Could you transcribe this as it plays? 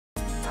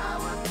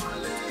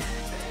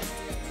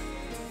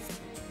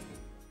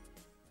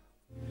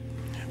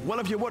Well,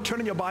 if you would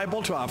turn in your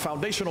Bible to our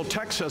foundational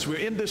text as we're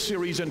in this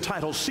series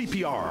entitled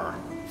CPR.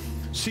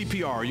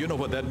 CPR, you know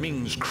what that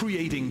means,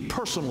 creating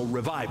personal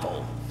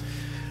revival.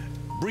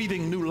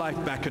 Breathing new life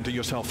back into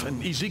yourself.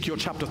 In Ezekiel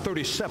chapter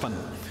 37,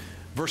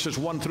 verses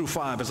 1 through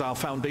 5 is our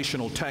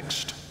foundational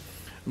text.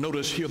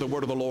 Notice here the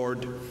word of the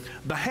Lord.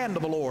 The hand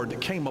of the Lord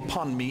came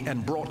upon me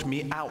and brought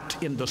me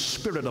out in the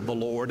spirit of the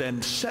Lord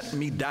and set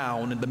me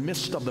down in the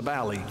midst of the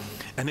valley,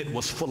 and it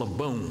was full of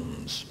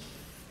bones.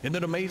 Isn't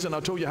it amazing?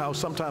 I told you how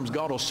sometimes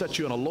God will set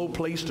you in a low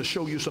place to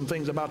show you some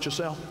things about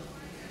yourself.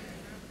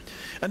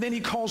 And then he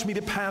caused me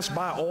to pass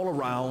by all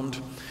around,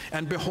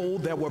 and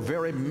behold, there were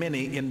very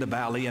many in the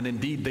valley, and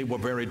indeed they were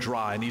very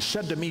dry. And he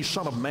said to me,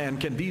 Son of man,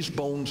 can these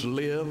bones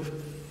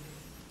live?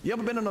 You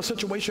ever been in a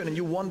situation and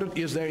you wondered,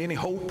 is there any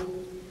hope?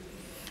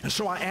 And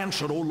so I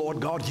answered, Oh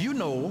Lord God, you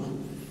know.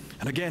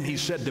 And again he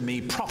said to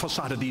me,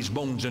 prophesy to these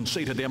bones and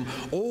say to them,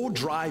 O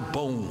dry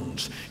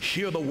bones,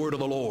 hear the word of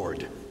the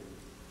Lord.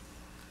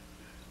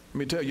 Let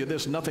me tell you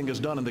this, nothing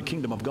is done in the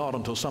kingdom of God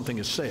until something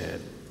is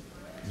said.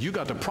 You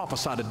got to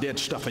prophesy to dead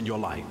stuff in your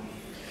life.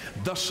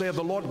 Thus saith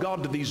the Lord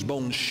God to these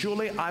bones,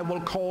 surely I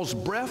will cause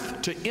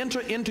breath to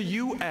enter into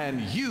you,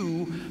 and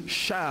you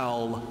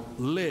shall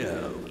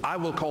live. I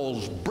will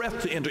cause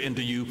breath to enter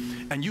into you,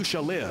 and you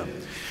shall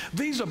live.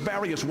 These are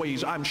various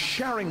ways I'm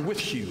sharing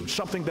with you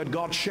something that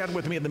God shared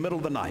with me in the middle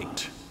of the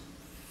night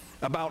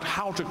about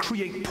how to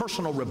create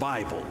personal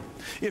revival.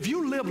 If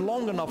you live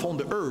long enough on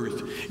the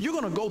earth, you're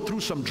going to go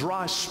through some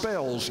dry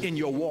spells in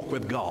your walk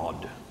with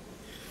God.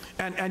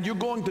 And you're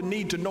going to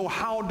need to know,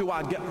 how do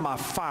I get my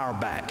fire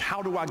back?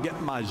 How do I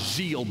get my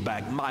zeal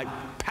back, my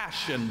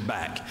passion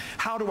back?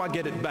 How do I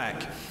get it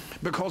back?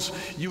 Because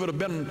you would have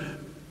been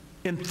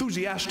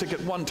enthusiastic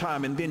at one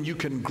time, and then you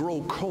can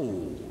grow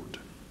cold.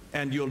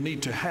 And you'll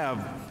need to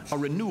have a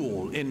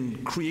renewal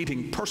in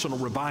creating personal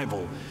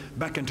revival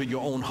back into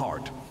your own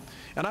heart.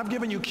 And I've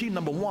given you key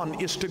number one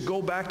is to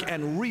go back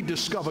and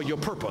rediscover your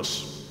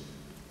purpose.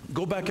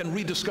 Go back and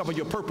rediscover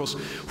your purpose.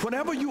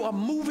 Whenever you are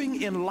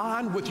moving in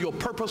line with your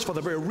purpose for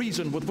the very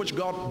reason with which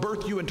God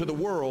birthed you into the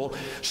world,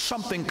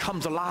 something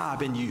comes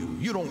alive in you.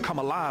 You don't come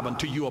alive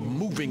until you are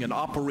moving and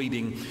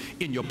operating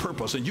in your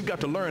purpose. And you've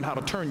got to learn how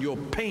to turn your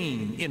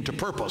pain into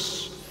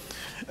purpose.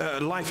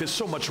 Life is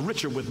so much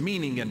richer with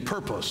meaning and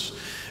purpose.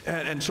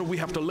 And so we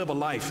have to live a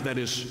life that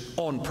is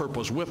on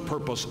purpose, with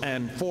purpose,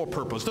 and for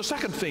purpose. The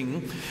second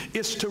thing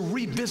is to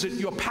revisit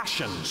your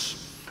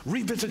passions.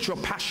 Revisit your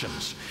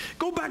passions.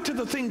 Go back to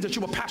the things that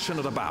you were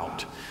passionate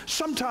about.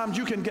 Sometimes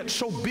you can get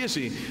so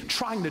busy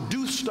trying to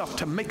do stuff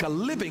to make a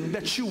living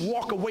that you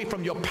walk away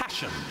from your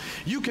passion.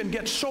 You can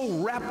get so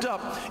wrapped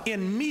up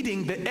in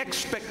meeting the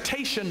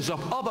expectations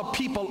of other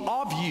people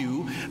of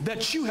you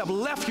that you have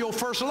left your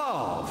first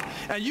love.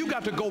 And you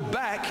got to go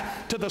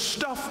back to the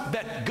stuff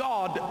that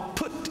God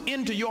put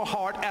into your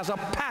heart as a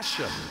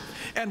passion.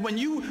 And when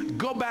you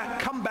go back,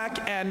 come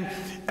back and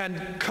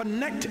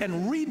connect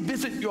and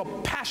revisit your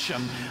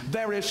passion,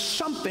 there is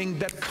something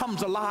that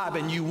comes alive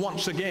in you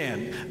once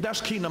again.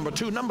 That's key number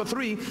two. Number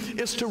three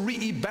is to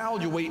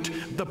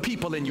reevaluate the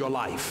people in your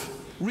life.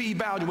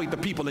 Reevaluate the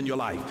people in your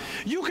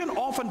life. You can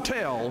often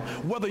tell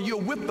whether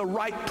you're with the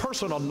right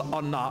person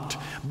or not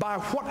by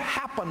what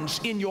happens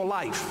in your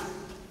life.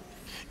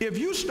 If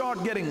you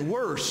start getting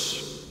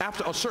worse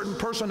after a certain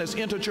person has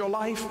entered your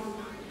life,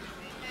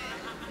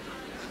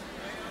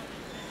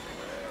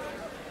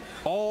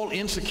 all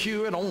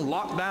insecure and on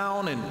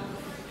lockdown and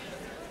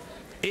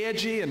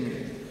edgy,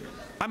 and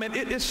I mean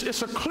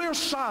it's a clear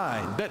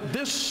sign that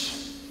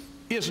this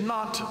is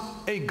not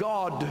a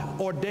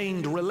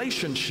God-ordained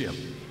relationship.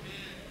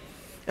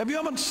 Have you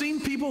ever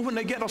seen people when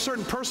they get a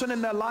certain person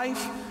in their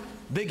life,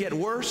 they get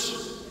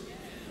worse?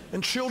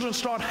 And children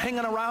start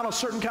hanging around a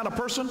certain kind of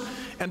person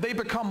and they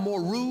become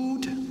more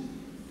rude,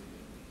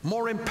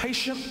 more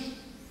impatient,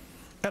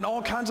 and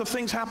all kinds of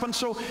things happen.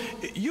 So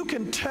you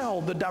can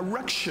tell the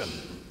direction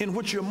in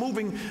which you're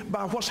moving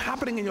by what's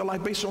happening in your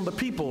life based on the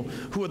people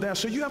who are there.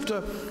 So you have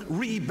to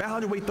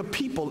reevaluate the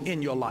people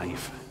in your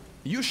life.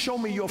 You show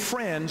me your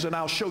friends and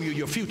I'll show you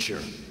your future.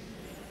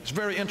 It's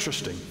very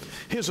interesting.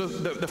 Here's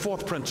the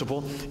fourth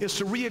principle is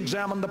to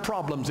re-examine the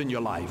problems in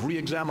your life.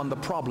 Re-examine the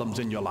problems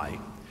in your life.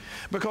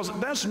 Because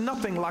there's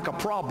nothing like a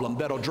problem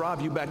that'll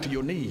drive you back to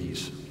your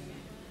knees.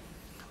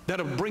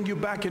 That'll bring you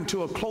back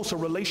into a closer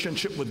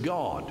relationship with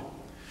God.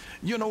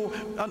 You know,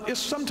 it's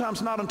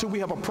sometimes not until we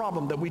have a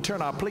problem that we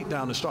turn our plate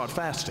down and start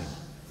fasting.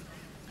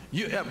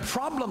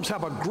 Problems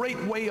have a great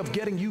way of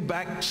getting you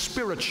back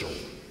spiritual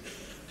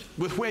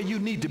with where you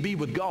need to be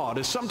with God.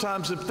 It's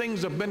sometimes if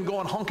things have been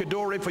going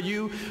hunky-dory for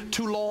you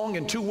too long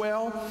and too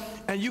well,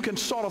 and you can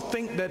sort of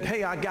think that,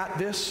 hey, I got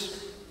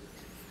this,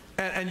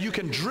 and you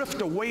can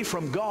drift away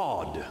from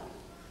God,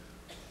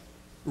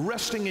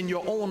 resting in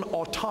your own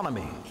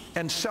autonomy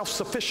and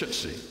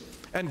self-sufficiency.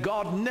 And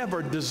God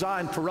never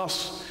designed for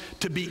us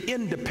to be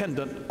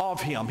independent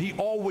of Him. He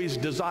always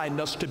designed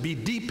us to be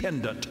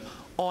dependent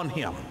on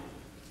Him.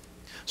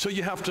 So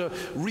you have to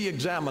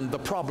re-examine the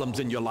problems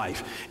in your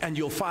life, and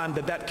you'll find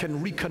that that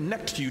can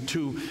reconnect you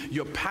to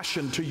your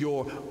passion,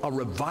 to a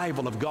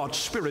revival of God's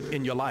Spirit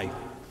in your life.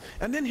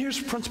 And then here's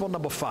principle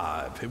number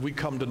 5. If we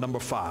come to number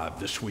 5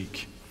 this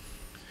week,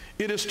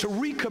 it is to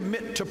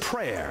recommit to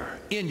prayer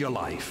in your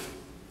life.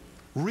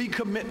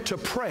 Recommit to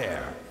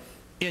prayer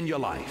in your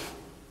life.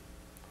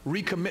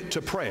 Recommit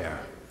to prayer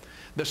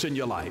that's in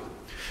your life.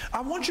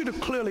 I want you to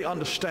clearly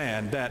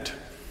understand that,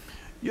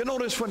 you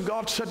notice when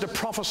God said to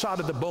prophesy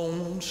to the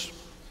bones,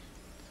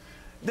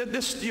 that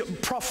this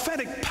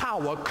prophetic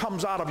power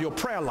comes out of your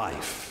prayer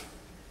life.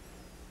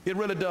 It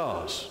really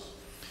does.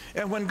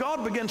 And when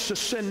God begins to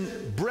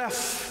send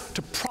breath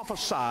to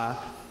prophesy,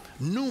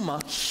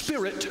 pneuma,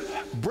 spirit,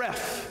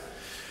 breath,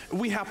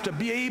 we have to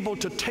be able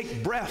to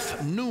take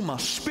breath, pneuma,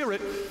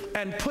 spirit,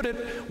 and put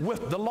it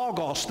with the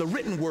logos, the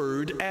written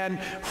word. And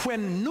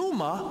when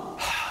pneuma,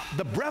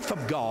 the breath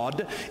of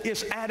God,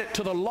 is added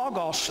to the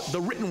logos,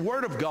 the written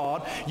word of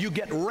God, you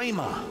get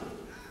rhema.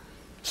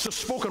 It's the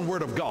spoken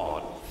word of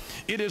God.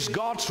 It is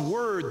God's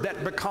word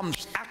that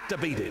becomes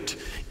activated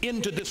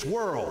into this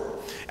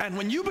world. And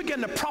when you begin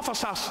to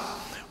prophesy,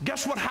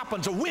 guess what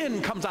happens? A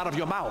wind comes out of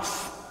your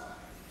mouth.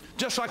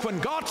 Just like when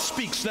God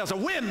speaks, there's a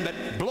wind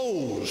that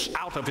blows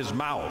out of his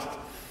mouth.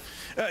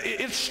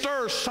 It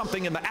stirs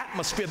something in the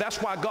atmosphere.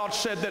 That's why God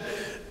said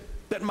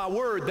that my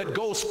word that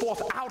goes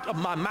forth out of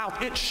my mouth,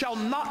 it shall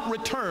not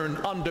return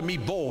unto me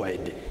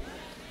void,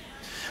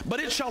 but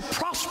it shall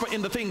prosper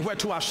in the thing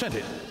whereto I sent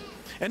it,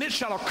 and it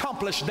shall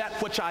accomplish that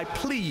which I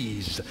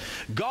please.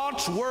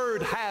 God's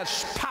word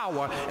has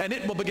power, and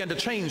it will begin to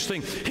change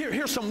things.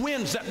 Here's some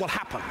winds that will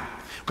happen,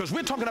 because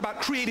we're talking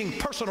about creating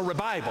personal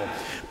revival.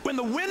 When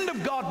the wind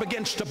of God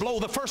begins to blow,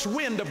 the first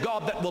wind of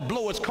God that will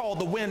blow is called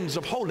the winds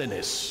of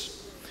holiness.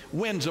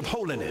 Winds of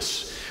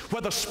holiness,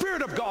 where the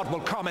Spirit of God will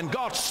come, and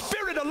God's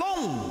Spirit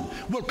alone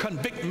will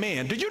convict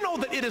men. Did you know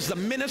that it is the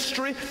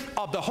ministry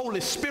of the Holy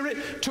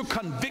Spirit to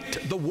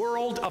convict the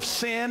world of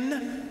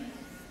sin?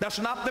 That's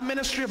not the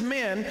ministry of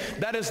men.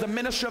 That is the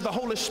ministry of the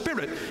Holy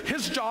Spirit.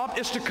 His job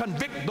is to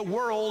convict the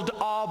world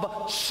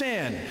of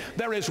sin.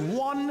 There is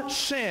one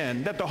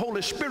sin that the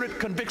Holy Spirit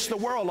convicts the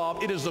world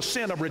of. It is the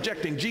sin of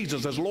rejecting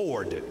Jesus as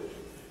Lord.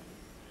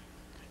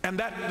 And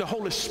that the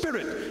Holy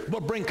Spirit will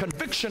bring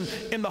conviction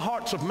in the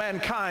hearts of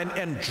mankind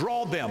and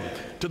draw them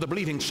to the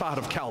bleeding side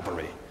of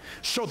Calvary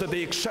so that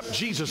they accept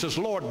Jesus as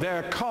Lord.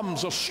 There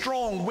comes a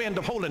strong wind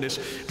of holiness.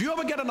 If you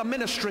ever get in a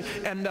ministry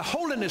and the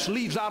holiness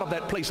leaves out of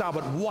that place, I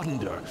would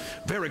wonder,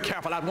 very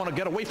careful, I'd want to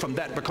get away from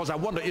that, because I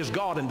wonder, is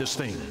God in this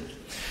thing?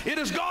 It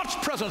is God's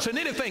presence in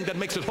anything that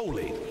makes it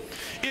holy.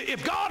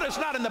 If God is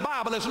not in the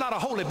Bible, it's not a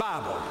holy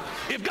Bible.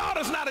 If God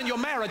is not in your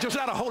marriage, it's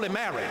not a holy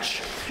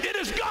marriage. It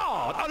is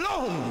God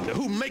alone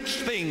who makes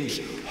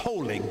things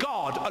holy.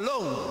 God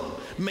alone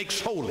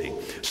makes holy.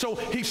 So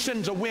he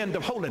sends a wind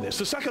of holiness.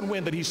 The second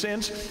wind that he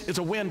sends is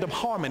a wind of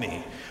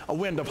harmony. A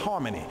wind of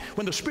harmony.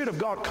 When the Spirit of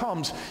God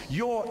comes,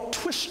 your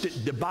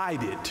twisted,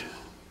 divided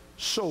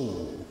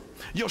soul,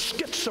 your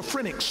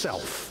schizophrenic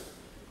self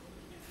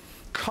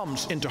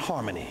comes into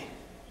harmony.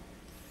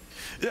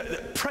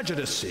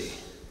 Prejudice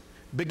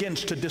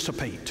begins to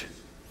dissipate.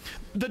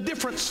 The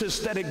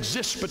differences that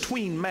exist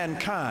between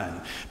mankind,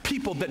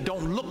 people that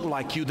don't look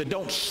like you, that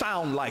don't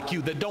sound like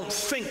you, that don't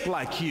think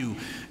like you,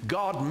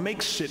 God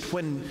makes it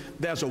when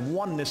there's a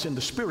oneness in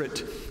the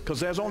Spirit, because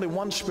there's only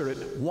one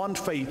Spirit, one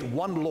faith,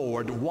 one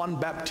Lord, one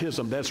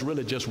baptism. There's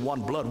really just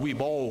one blood.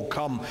 We've all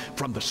come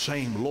from the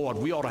same Lord.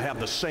 We ought to have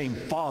the same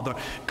Father.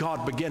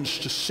 God begins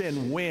to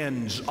send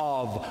winds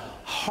of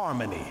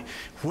harmony.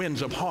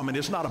 Winds of harmony.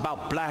 It's not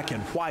about black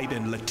and white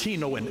and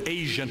Latino and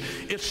Asian.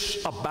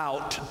 It's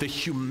about the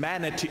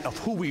humanity of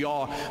who we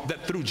are,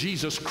 that through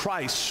Jesus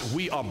Christ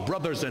we are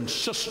brothers and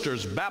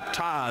sisters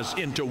baptized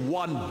into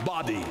one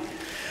body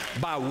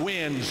by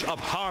winds of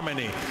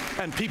harmony.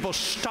 And people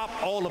stop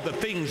all of the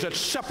things that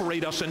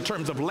separate us in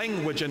terms of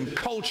language and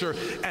culture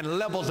and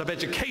levels of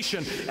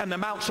education and the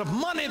amounts of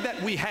money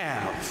that we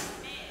have.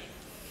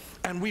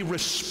 And we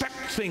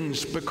respect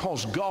things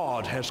because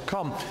God has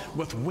come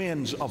with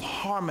winds of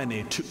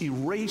harmony to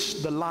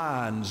erase the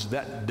lines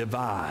that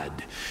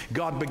divide.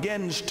 God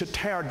begins to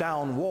tear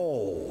down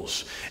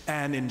walls,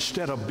 and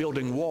instead of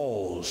building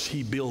walls,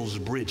 he builds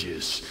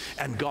bridges.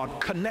 And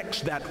God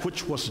connects that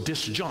which was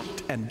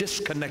disjunct and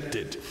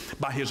disconnected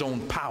by his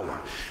own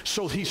power.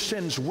 So he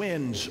sends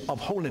winds of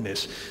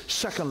holiness.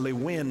 Secondly,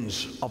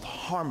 winds of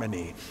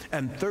harmony.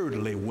 And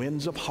thirdly,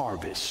 winds of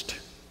harvest.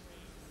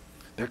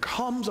 There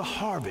comes a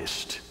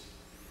harvest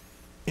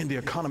in the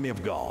economy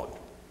of God.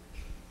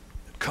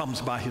 It comes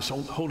by his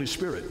Holy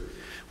Spirit,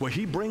 where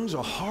he brings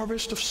a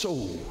harvest of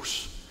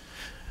souls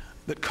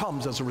that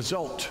comes as a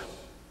result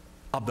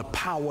of the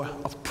power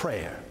of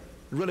prayer.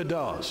 It really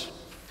does.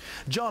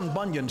 John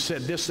Bunyan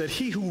said this, that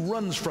he who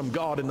runs from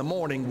God in the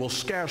morning will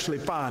scarcely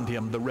find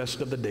him the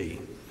rest of the day.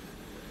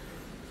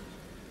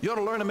 You ought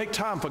to learn to make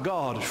time for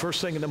God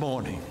first thing in the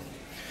morning.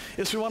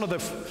 It's one of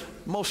the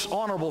most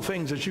honorable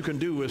things that you can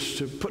do is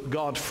to put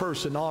God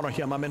first and honor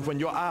him. I mean, when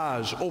your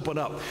eyes open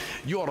up,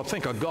 you ought to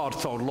think of God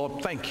thought,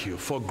 Lord, thank you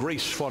for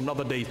grace for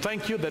another day.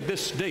 Thank you that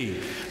this day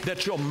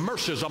that your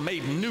mercies are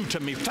made new to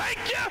me. Thank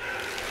you.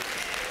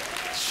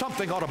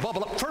 Something ought to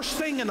bubble up. First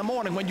thing in the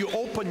morning when you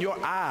open your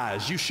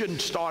eyes, you shouldn't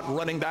start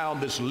running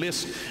down this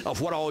list of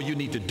what all you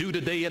need to do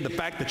today and the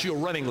fact that you're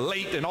running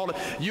late and all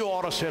that. You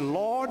ought to say,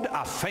 Lord,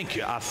 I thank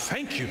you. I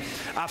thank you.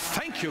 I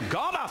thank you.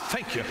 God, I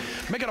thank you.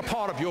 Make it a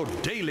part of your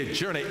daily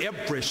journey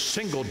every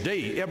single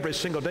day, every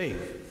single day.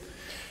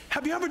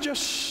 Have you ever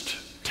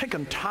just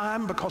taken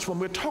time? Because when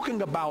we're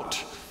talking about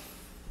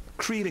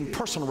creating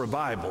personal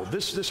revival,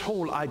 this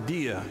whole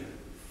idea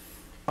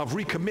of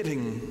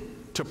recommitting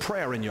to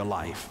prayer in your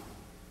life,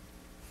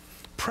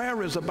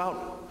 prayer is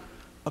about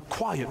a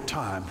quiet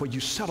time where you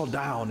settle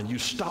down and you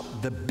stop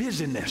the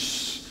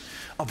busyness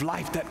of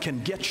life that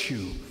can get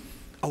you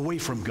away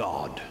from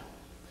God.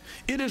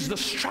 It is the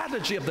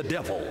strategy of the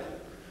devil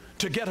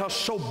to get us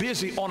so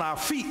busy on our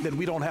feet that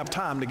we don't have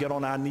time to get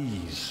on our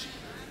knees.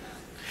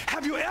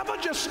 Have you ever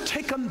just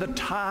taken the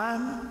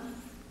time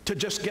to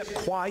just get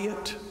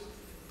quiet?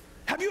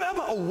 Have you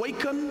ever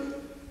awakened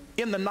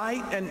in the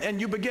night and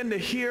you begin to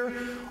hear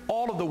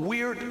all of the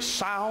weird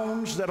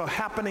sounds that are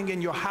happening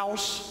in your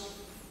house,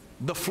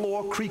 the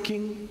floor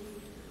creaking,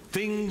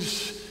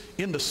 things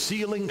in the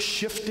ceiling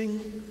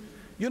shifting,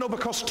 you know,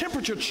 because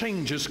temperature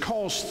changes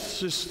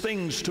causes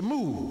things to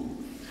move.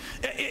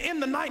 In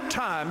the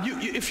nighttime,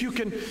 if you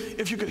could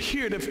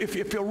hear it,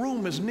 if your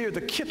room is near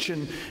the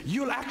kitchen,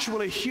 you'll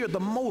actually hear the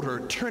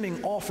motor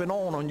turning off and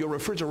on your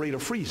refrigerator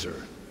freezer.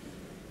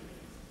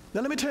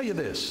 Now let me tell you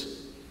this.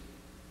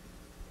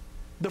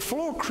 The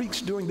floor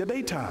creaks during the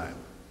daytime,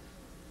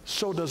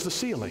 so does the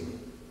ceiling.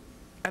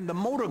 And the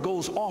motor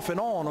goes off and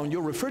on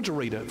your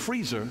refrigerator,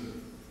 freezer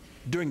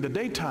during the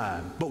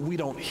daytime, but we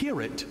don't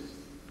hear it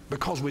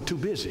because we're too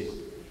busy.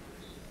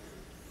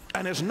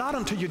 And it's not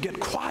until you get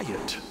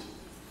quiet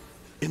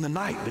in the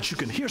night that you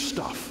can hear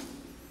stuff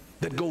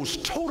that goes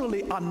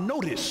totally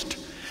unnoticed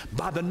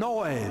by the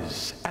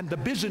noise and the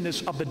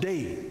busyness of the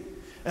day.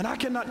 And I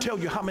cannot tell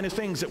you how many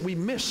things that we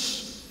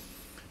miss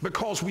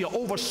because we are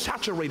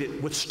oversaturated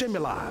with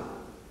stimuli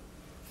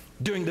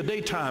during the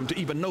daytime to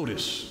even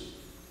notice.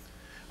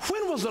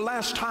 When was the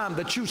last time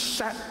that you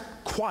sat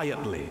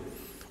quietly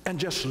and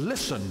just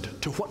listened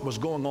to what was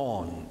going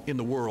on in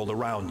the world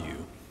around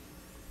you?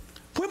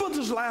 When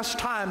was the last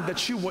time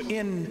that you were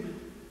in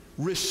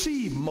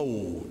receive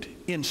mode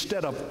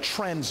instead of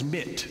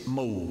transmit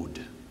mode?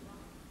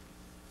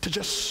 To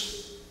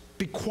just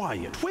be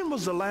quiet. When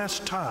was the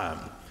last time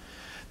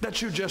that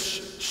you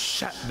just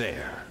sat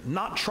there,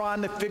 not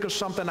trying to figure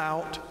something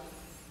out,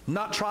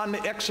 not trying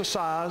to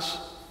exercise,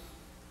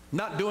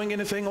 not doing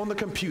anything on the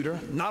computer,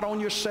 not on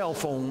your cell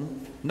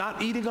phone,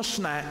 not eating a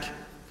snack,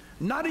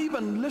 not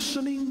even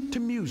listening to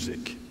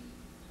music?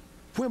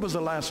 When was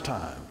the last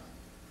time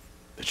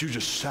that you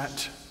just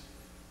sat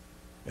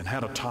and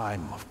had a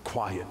time of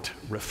quiet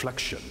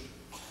reflection,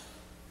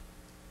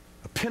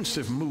 a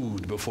pensive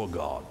mood before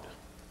God?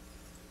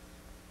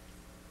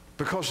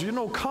 Because you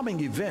know,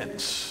 coming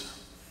events,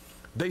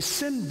 they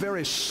send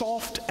very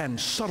soft and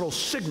subtle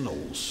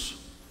signals,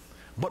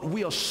 but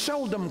we are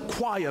seldom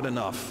quiet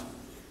enough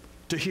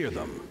to hear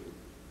them.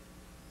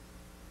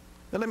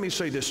 Now let me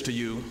say this to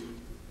you.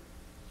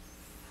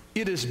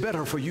 It is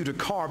better for you to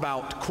carve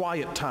out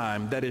quiet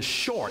time that is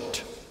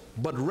short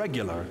but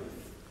regular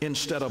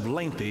instead of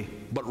lengthy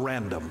but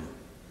random.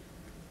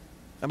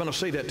 I'm going to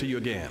say that to you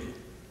again.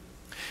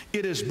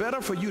 It is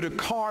better for you to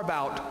carve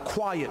out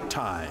quiet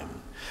time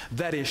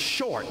that is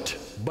short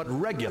but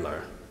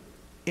regular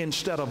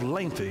instead of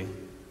lengthy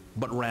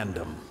but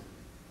random.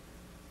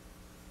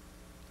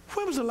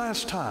 When was the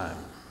last time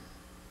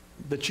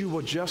that you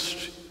were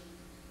just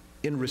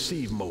in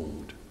receive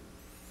mode,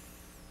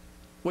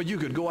 where you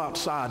could go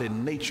outside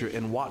in nature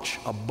and watch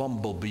a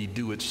bumblebee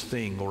do its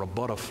thing or a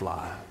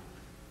butterfly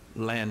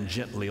land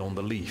gently on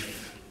the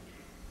leaf?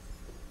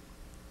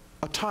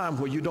 A time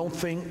where you don't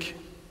think,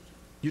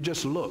 you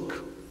just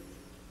look,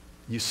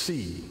 you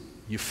see,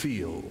 you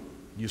feel,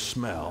 you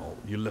smell,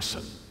 you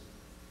listen.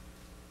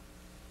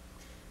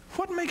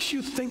 What makes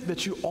you think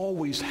that you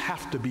always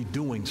have to be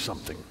doing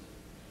something?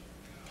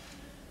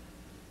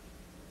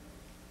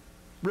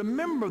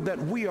 Remember that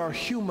we are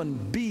human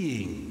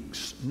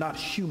beings, not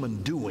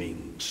human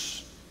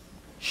doings.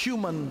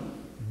 Human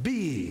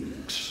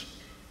beings,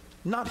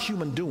 not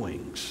human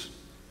doings.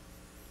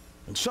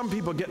 And some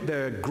people get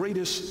their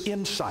greatest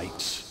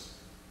insights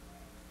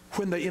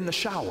when they're in the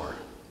shower.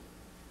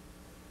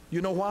 You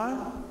know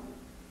why?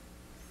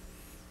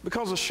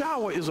 Because a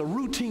shower is a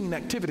routine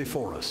activity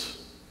for us.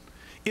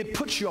 It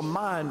puts your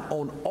mind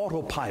on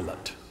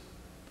autopilot.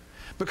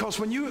 Because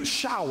when you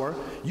shower,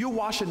 you're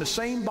washing the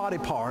same body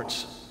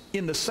parts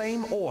in the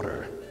same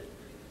order.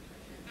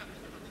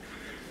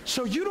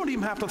 So you don't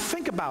even have to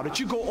think about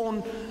it. You go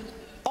on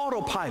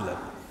autopilot.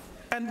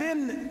 And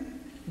then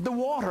the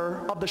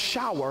water of the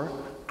shower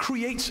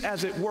creates,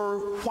 as it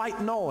were,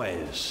 white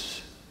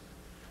noise.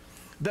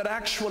 that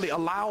actually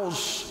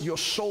allows your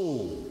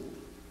soul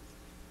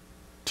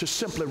to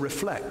simply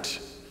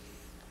reflect.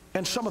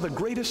 And some of the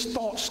greatest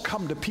thoughts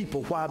come to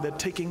people while they're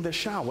taking their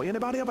shower.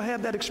 Anybody ever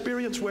had that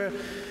experience where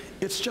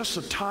it's just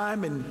a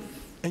time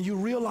and you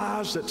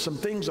realize that some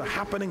things are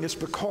happening? It's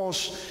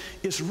because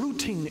it's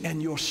routine,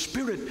 and your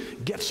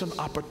spirit gets an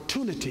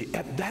opportunity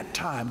at that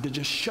time to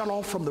just shut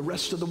off from the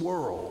rest of the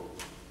world.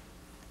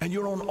 And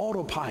you're on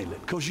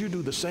autopilot because you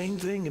do the same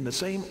thing in the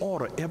same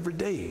order every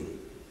day,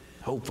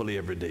 hopefully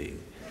every day.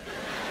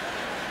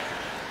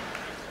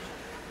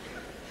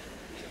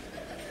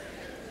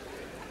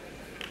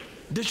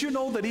 Did you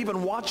know that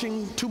even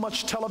watching too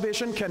much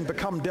television can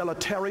become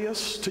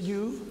deleterious to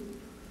you?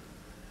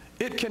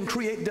 It can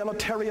create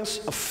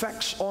deleterious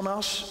effects on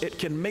us. It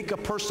can make a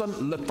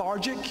person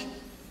lethargic.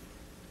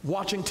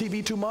 Watching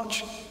TV too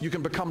much, you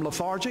can become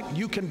lethargic.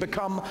 You can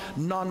become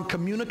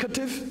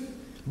non-communicative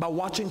by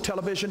watching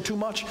television too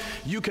much.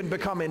 You can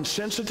become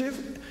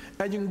insensitive,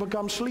 and you can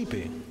become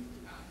sleepy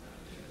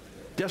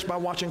just by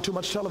watching too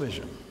much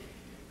television.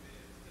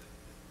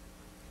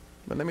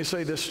 But let me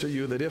say this to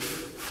you, that if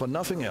for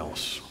nothing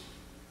else,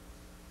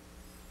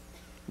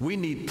 we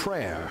need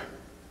prayer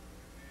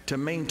to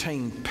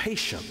maintain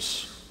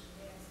patience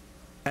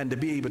and to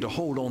be able to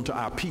hold on to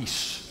our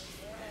peace.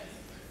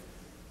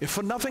 If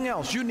for nothing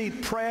else, you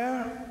need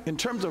prayer in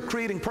terms of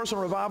creating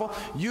personal revival,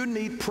 you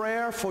need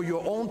prayer for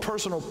your own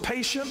personal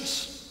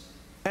patience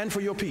and for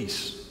your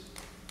peace.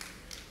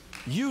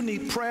 You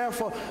need prayer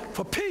for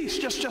peace,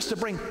 just to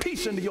bring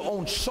peace into your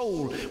own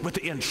soul with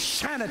the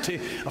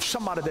insanity of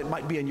somebody that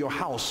might be in your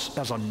house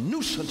as a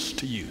nuisance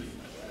to you.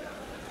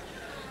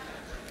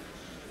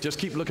 Just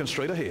keep looking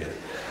straight ahead.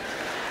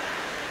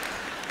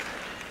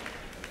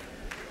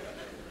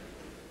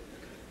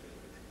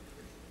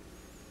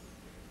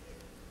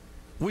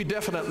 We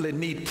definitely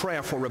need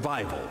prayer for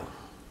revival,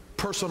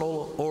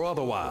 personal or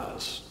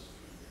otherwise.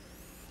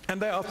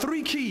 And there are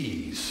 3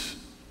 keys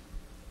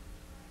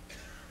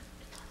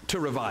to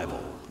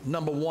revival.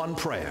 Number 1,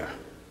 prayer.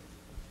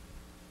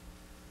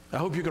 I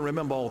hope you can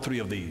remember all 3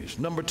 of these.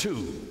 Number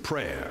 2,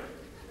 prayer.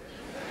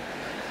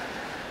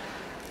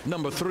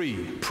 Number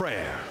 3,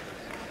 prayer.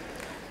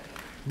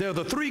 They're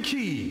the 3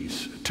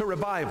 keys to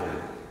revival.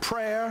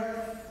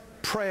 Prayer,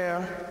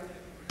 prayer,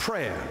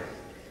 prayer.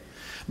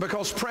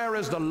 Because prayer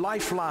is the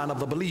lifeline of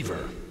the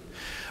believer.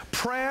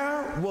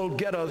 Prayer will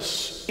get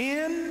us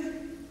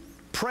in,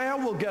 prayer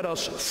will get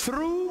us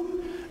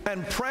through,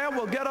 and prayer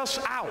will get us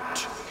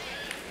out.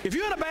 If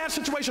you're in a bad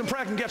situation,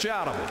 prayer can get you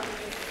out of it.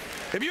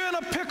 If you're in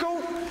a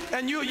pickle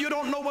and you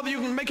don't know whether you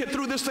can make it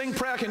through this thing,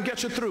 prayer can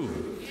get you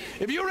through.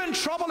 If you're in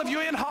trouble, if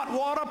you're in hot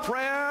water,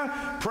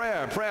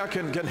 prayer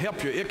can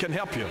help you. It can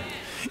help you.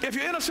 If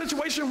you're in a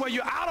situation where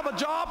you're out of a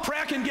job,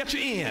 prayer can get you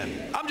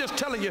in. I'm just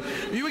telling you,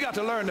 we got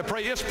to learn to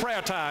pray. It's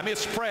prayer time.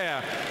 It's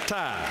prayer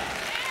time.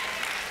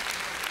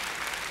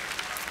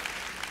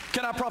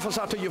 Can I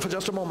prophesy to you for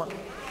just a moment?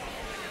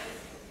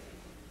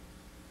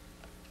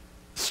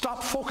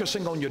 Stop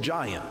focusing on your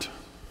giant.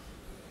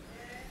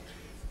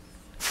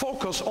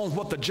 Focus on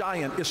what the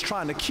giant is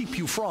trying to keep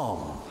you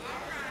from.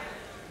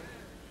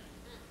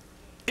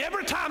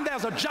 Every time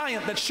there's a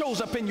giant that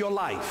shows up in your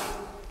life,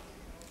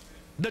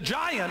 the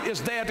giant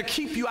is there to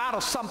keep you out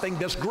of something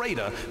that's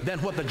greater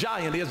than what the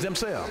giant is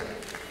themselves.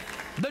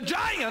 The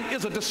giant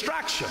is a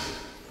distraction.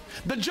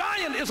 The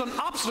giant is an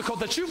obstacle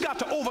that you've got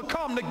to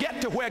overcome to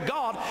get to where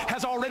God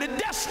has already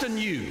destined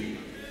you.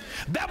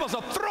 There was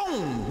a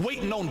throne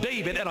waiting on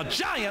David, and a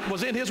giant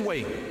was in his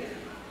way.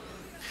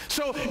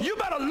 So you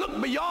better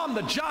look beyond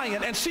the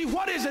giant and see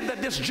what is it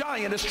that this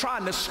giant is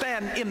trying to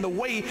stand in the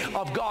way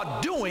of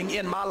God doing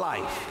in my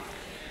life.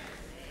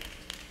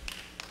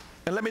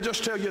 And let me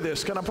just tell you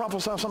this. Can I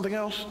prophesy something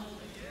else?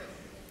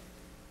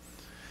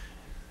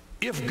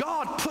 If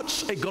God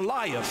puts a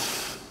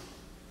Goliath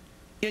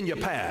in your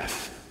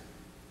path,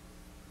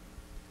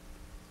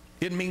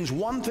 it means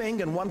one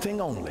thing and one thing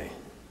only.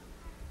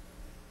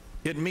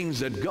 It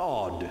means that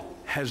God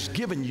has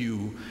given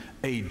you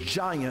a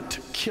giant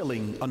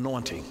killing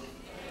anointing.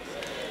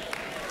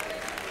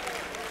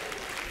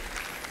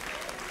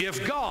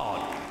 If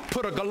God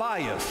put a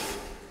Goliath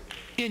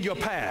in your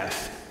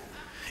path,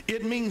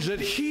 it means that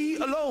he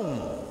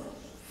alone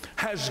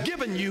has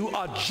given you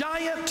a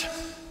giant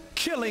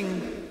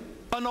killing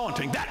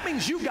anointing. That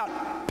means you've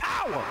got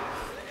power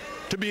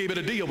to be able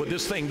to deal with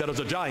this thing that is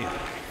a giant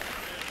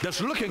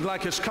that's looking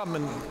like it's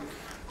coming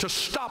to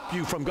stop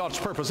you from God's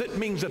purpose. It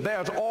means that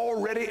there's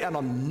already an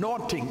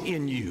anointing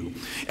in you,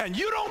 and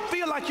you don't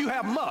feel like you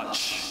have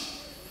much.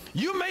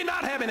 You may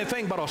not have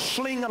anything but a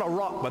sling and a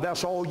rock, but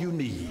that's all you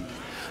need.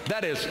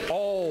 That is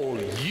all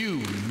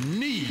you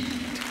need.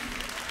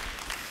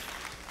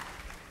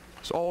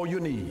 So all you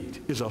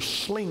need is a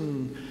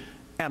sling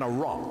and a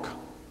rock.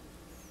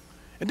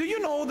 And do you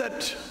know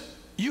that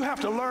you have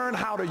to learn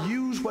how to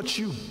use what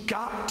you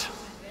got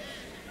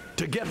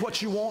to get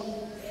what you want?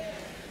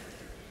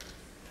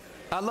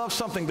 I love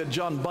something that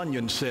John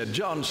Bunyan said.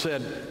 John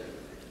said,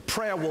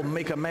 prayer will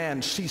make a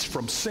man cease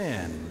from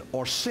sin,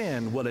 or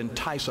sin will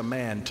entice a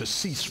man to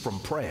cease from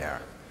prayer.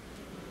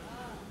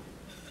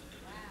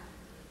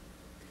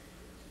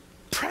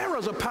 prayer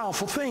is a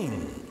powerful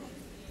thing.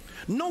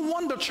 No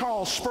wonder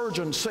Charles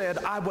Spurgeon said,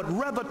 I would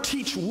rather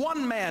teach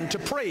one man to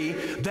pray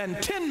than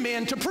 10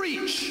 men to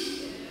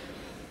preach.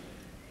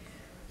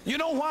 You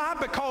know why?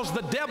 Because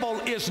the devil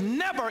is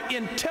never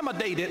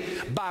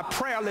intimidated by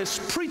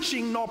prayerless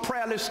preaching nor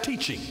prayerless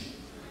teaching.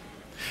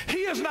 He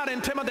is not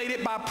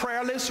intimidated by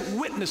prayerless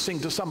witnessing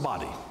to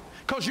somebody,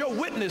 because your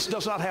witness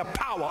does not have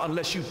power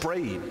unless you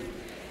prayed.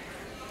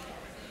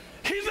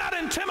 He's not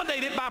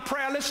intimidated by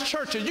prayerless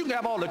churches. You can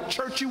have all the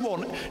church you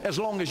want as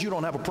long as you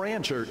don't have a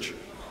praying church.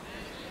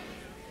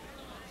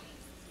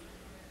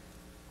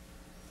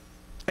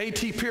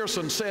 A.T.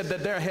 Pearson said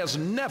that there has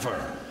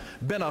never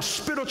been a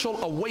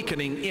spiritual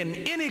awakening in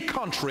any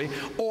country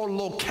or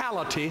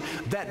locality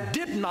that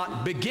did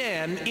not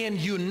begin in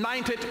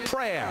united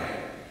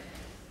prayer.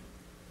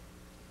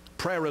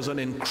 Prayer is an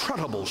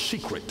incredible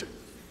secret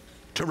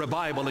to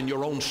revival in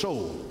your own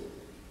soul.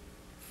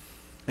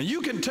 And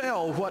you can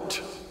tell what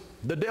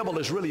the devil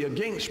is really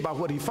against by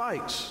what he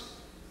fights.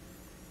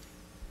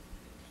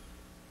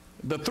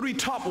 The three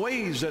top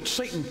ways that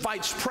Satan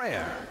fights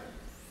prayer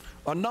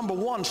are: number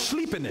one,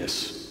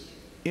 sleepiness.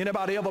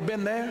 Anybody ever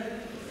been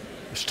there?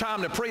 It's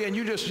time to pray and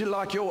you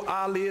like your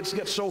eyelids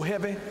get so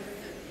heavy.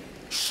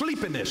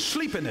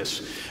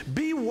 Sleepiness.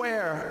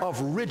 Beware of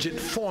rigid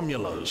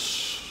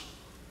formulas.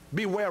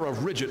 Beware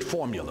of rigid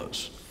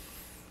formulas.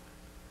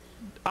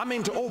 I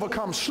mean, to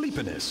overcome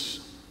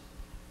sleepiness.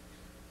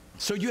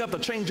 So you have to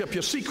change up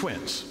your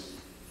sequence.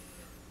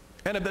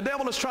 And if the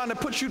devil is trying to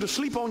put you to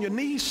sleep on your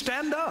knees,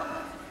 stand up.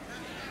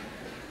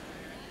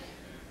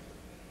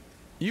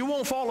 You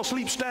won't fall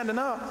asleep standing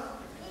up.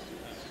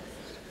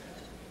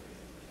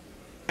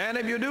 And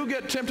if you do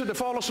get tempted to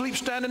fall asleep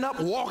standing up,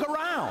 walk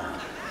around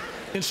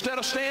instead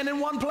of staying in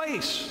one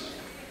place.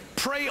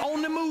 Pray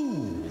on the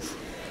move.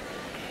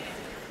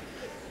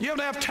 You have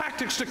to have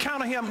tactics to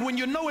counter him. When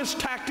you know his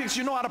tactics,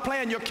 you know how to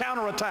plan your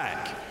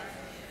counterattack.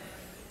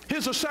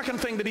 Here's the second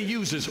thing that he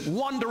uses: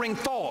 wandering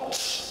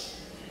thoughts.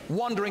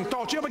 Wandering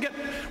thoughts. You ever get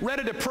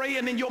ready to pray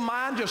and in your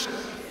mind just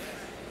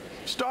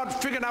start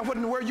figuring out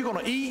where you're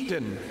going to eat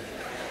and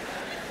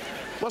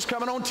what's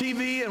coming on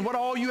TV and what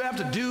all you have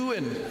to do,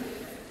 and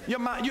your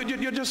mind,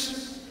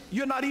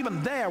 you're not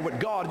even there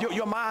with God.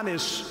 Your mind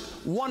is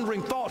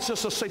wandering thoughts.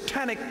 It's a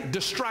satanic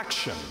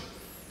distraction.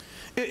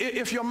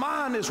 If your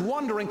mind is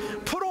wandering,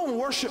 put on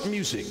worship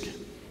music.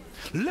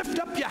 Lift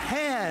up your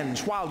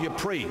hands while you're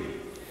praying.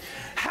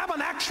 Have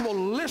an actual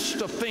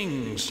list of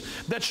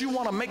things that you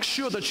want to make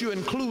sure that you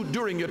include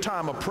during your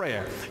time of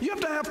prayer. You have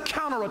to have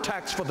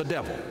counterattacks for the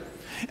devil.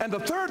 And the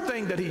third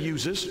thing that he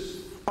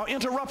uses are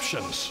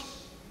interruptions.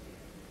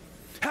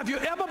 Have you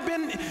ever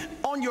been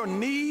on your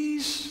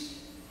knees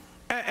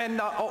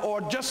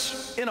or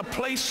just in a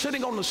place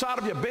sitting on the side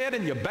of your bed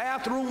in your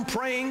bathroom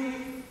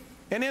praying,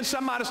 and then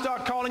somebody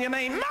start calling your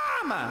name,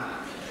 Mama?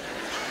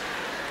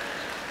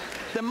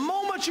 The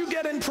moment you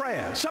get in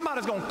prayer,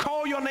 somebody's going to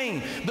call your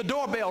name, the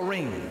doorbell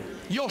ring,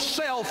 your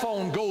cell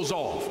phone goes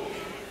off.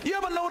 You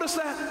ever notice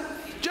that?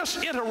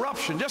 Just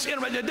interruption,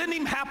 It didn't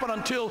even happen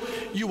until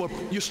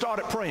you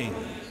started praying.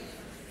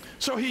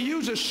 So he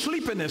uses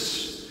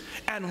sleepiness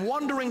and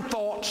wandering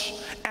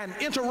thoughts and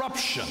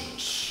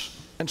interruptions.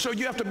 And so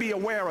you have to be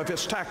aware of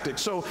his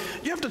tactics. So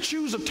you have to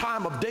choose a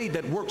time of day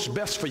that works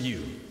best for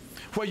you,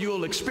 where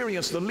you'll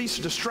experience the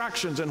least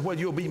distractions and where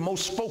you'll be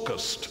most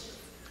focused.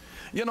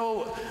 You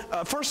know,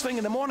 first thing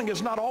in the morning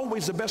is not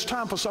always the best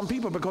time for some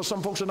people, because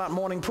some folks are not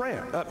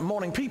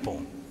morning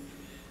people.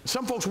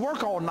 Some folks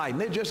work all night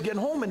and they're just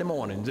getting home in the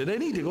morning. They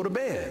need to go to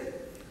bed.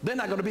 They're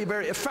not going to be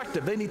very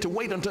effective. They need to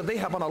wait until they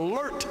have an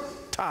alert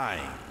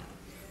time.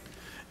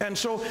 And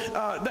so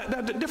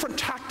the different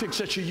tactics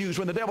that you use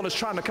when the devil is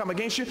trying to come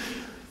against you.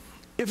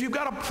 If you've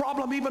got a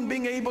problem even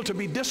being able to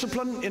be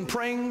disciplined in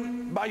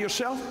praying by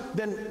yourself,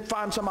 then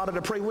find somebody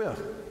to pray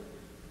with.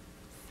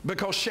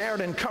 Because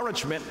shared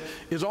encouragement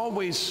is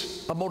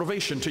always a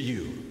motivation to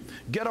you.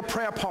 Get a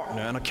prayer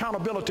partner, an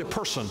accountability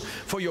person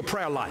for your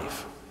prayer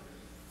life.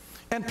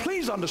 And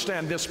please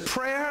understand this: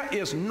 prayer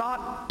is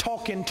not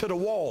talking to the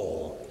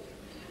wall.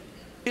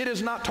 It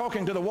is not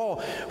talking to the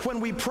wall. When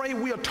we pray,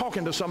 we are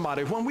talking to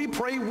somebody. When we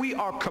pray, we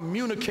are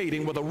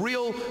communicating with a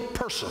real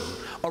person,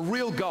 a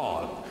real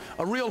God,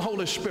 a real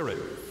Holy Spirit.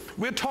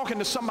 We're talking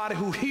to somebody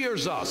who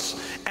hears us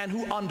and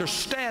who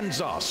understands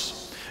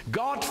us.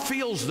 God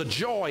feels the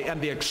joy and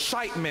the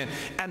excitement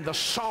and the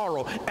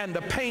sorrow and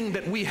the pain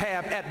that we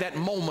have at that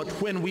moment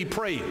when we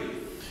pray.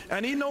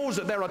 And he knows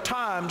that there are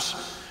times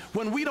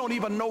when we don't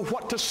even know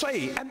what to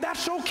say, and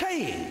that's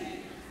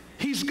okay.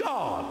 He's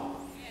God.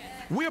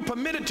 We're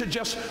permitted to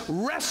just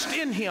rest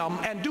in him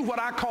and do what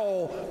I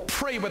call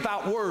pray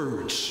without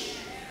words.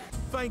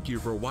 Thank you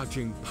for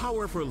watching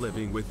Power for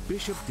Living with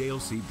Bishop Dale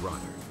C. Bronner.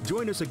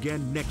 Join us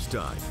again next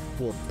time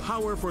for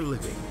Power for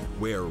Living,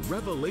 where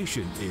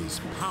revelation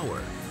is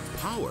power.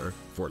 Power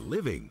for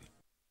living.